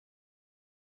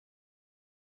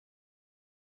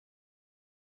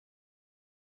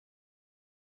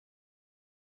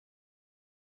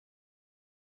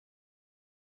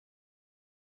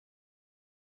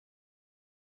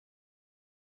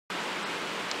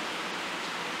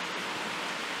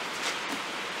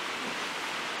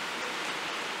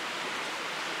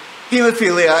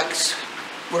Haemophiliacs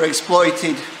were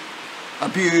exploited,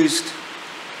 abused,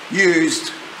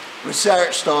 used,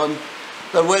 researched on.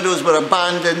 Their widows were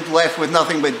abandoned, left with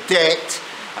nothing but debt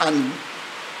and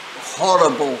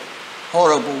horrible,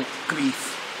 horrible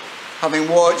grief, having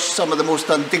watched some of the most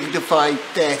undignified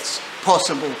deaths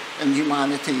possible in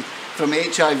humanity from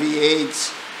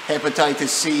HIV/AIDS, hepatitis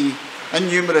C, and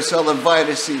numerous other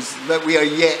viruses that we are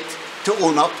yet to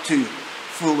own up to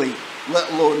fully,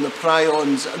 let alone the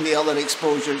prions and the other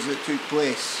exposures that took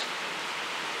place.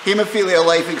 Haemophilia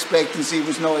life expectancy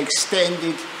was not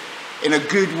extended in a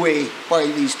good way by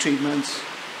these treatments.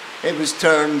 It was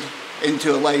turned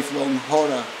into a lifelong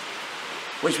horror,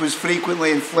 which was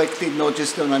frequently inflicted not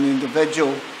just on an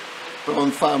individual, but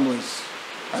on families,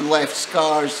 and left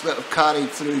scars that have carried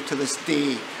through to this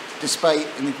day, despite,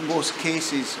 in most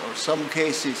cases, or some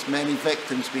cases, many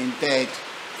victims being dead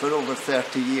for over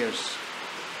 30 years.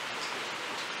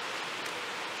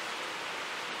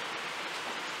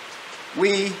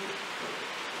 We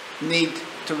need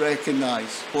to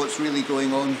recognise what's really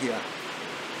going on here.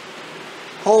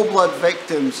 Whole blood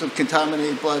victims of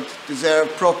contaminated blood deserve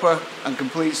proper and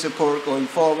complete support going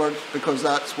forward, because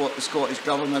that's what the Scottish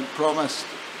Government promised.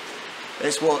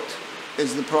 It's what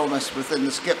is the promise within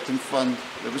the Skipton Fund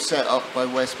that was set up by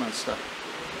Westminster.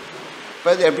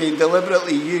 But they're being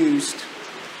deliberately used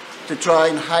to try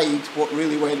and hide what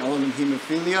really went on in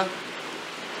haemophilia,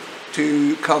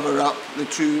 to cover up the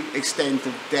true extent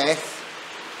of death,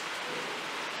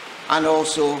 and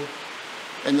also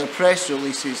in their press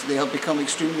releases they have become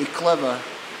extremely clever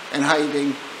in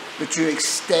hiding the true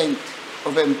extent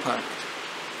of impact.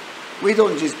 We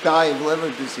don't just die of liver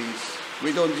disease,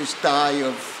 we don't just die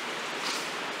of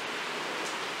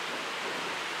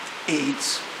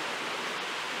AIDS,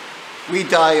 we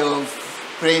die of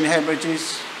brain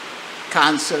hemorrhages,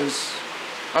 cancers,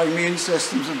 our immune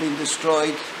systems have been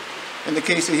destroyed. In the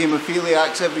case of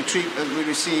haemophiliacs, every treatment we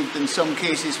received, in some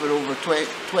cases for over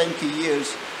 20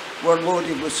 years, were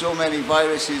loaded with so many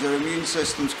viruses, our immune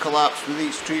systems collapsed with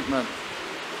each treatment.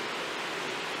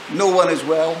 No one is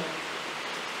well.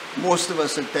 Most of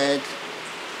us are dead.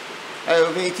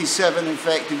 Out of 87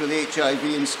 infected with HIV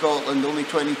in Scotland, only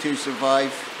 22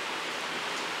 survive.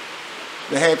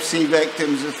 The Hep C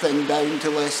victims have thinned down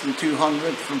to less than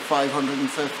 200 from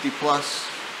 550 plus.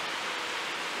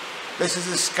 This is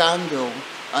a scandal,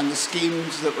 and the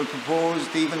schemes that were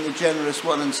proposed, even the generous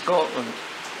one in Scotland,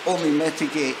 only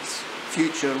mitigates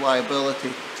future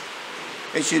liability.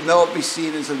 It should not be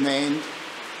seen as an end,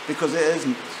 because it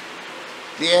isn't.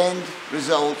 The end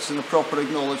results in a proper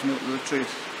acknowledgement of the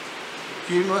truth.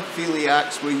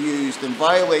 Haemophiliacs were used in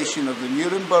violation of the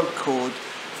Nuremberg Code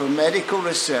for medical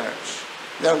research.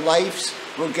 Their lives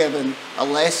were given a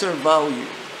lesser value.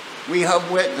 We have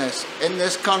witnessed in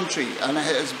this country, and it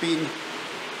has been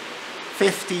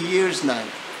 50 years now,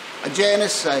 a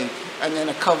genocide and then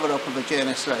a cover-up of a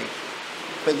genocide.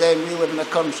 But then we live in a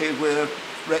country where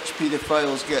rich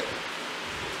paedophiles get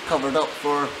covered up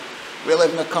for. We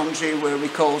live in a country where we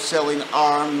call selling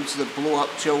arms that blow up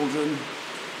children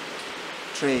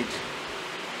trade.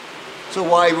 So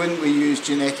why wouldn't we use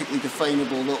genetically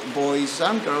definable little boys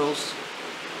and girls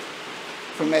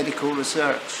for medical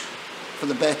research, for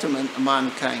the betterment of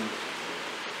mankind?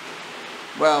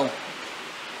 Well,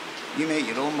 you make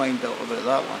your own mind up about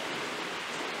that one.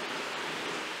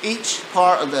 Each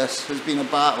part of this has been a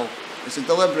battle. It's a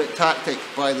deliberate tactic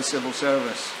by the civil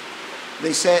service.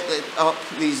 They set up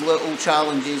these little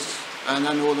challenges, and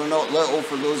I know they're not little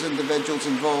for those individuals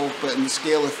involved, but in the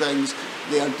scale of things,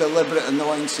 they are deliberate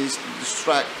annoyances to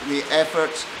distract the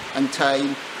efforts and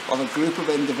time of a group of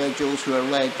individuals who are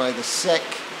led by the sick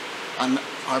and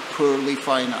are poorly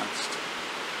financed.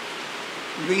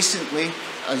 Recently,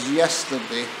 as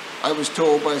yesterday, I was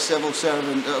told by a civil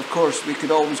servant that of course we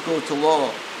could always go to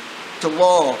law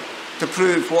to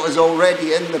prove what is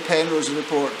already in the Penrose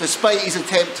report, despite his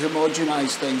attempt to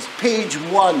homogenise things. Page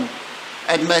 1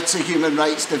 admits a human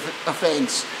rights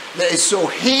offence that is so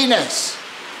heinous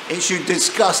it should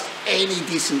disgust any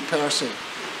decent person.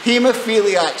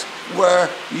 Haemophiliacs were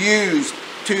used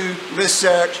to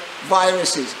research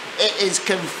viruses. It is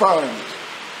confirmed.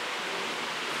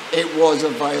 It was a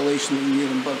violation of the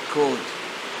Nuremberg Code.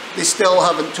 They still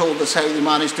haven't told us how they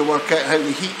managed to work out how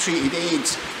they heat-treated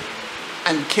AIDS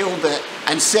and killed it,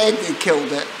 and said they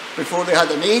killed it before they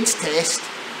had an AIDS test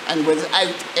and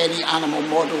without any animal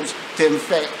models to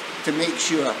infect, to make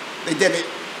sure. They did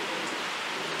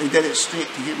it straight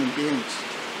to human beings.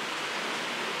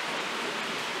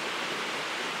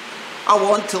 I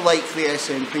want to like the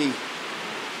SNP.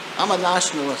 I'm a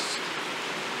nationalist,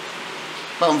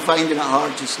 but I'm finding it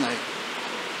hard just now,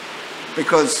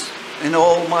 because In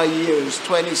all my years,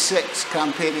 26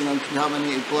 campaigning on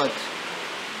contaminated blood,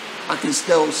 I can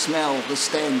still smell the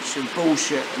stench of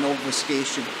bullshit and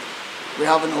obfuscation. We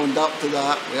haven't owned up to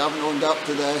that, we haven't owned up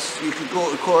to this, you could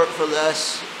go to court for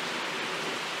this.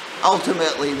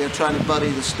 Ultimately, they're trying to bury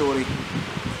the story.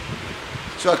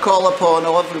 So I call upon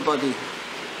everybody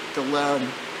to learn,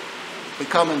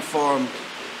 become informed,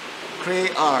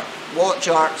 create art, watch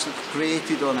arts that's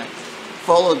created on it,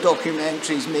 follow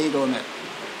documentaries made on it,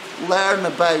 learn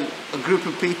about a group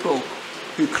of people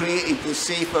who created the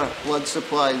safer blood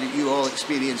supply that you all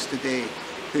experience today,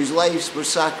 whose lives were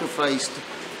sacrificed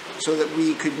so that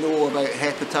we could know about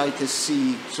hepatitis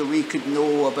C, so we could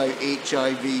know about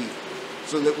HIV,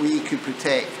 so that we could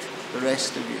protect the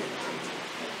rest of you.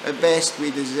 At best,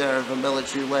 we deserve a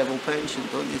military level pension,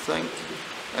 don't you think?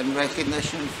 And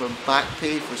recognition for back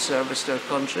pay for service to our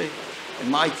country. In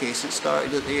my case, it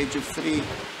started at the age of 3.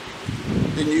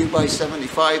 They knew by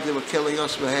 75 they were killing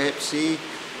us with Hep C,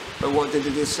 but what did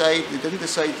they decide? They didn't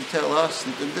decide to tell us,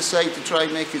 they didn't decide to try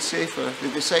and make it safer.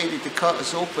 They decided to cut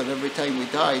us open every time we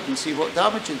died and see what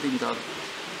damage had been done.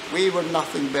 We were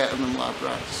nothing better than lab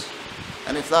rats.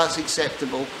 And if that's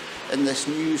acceptable in this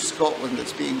new Scotland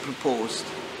that's being proposed,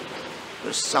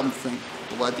 there's something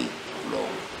bloody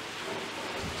wrong.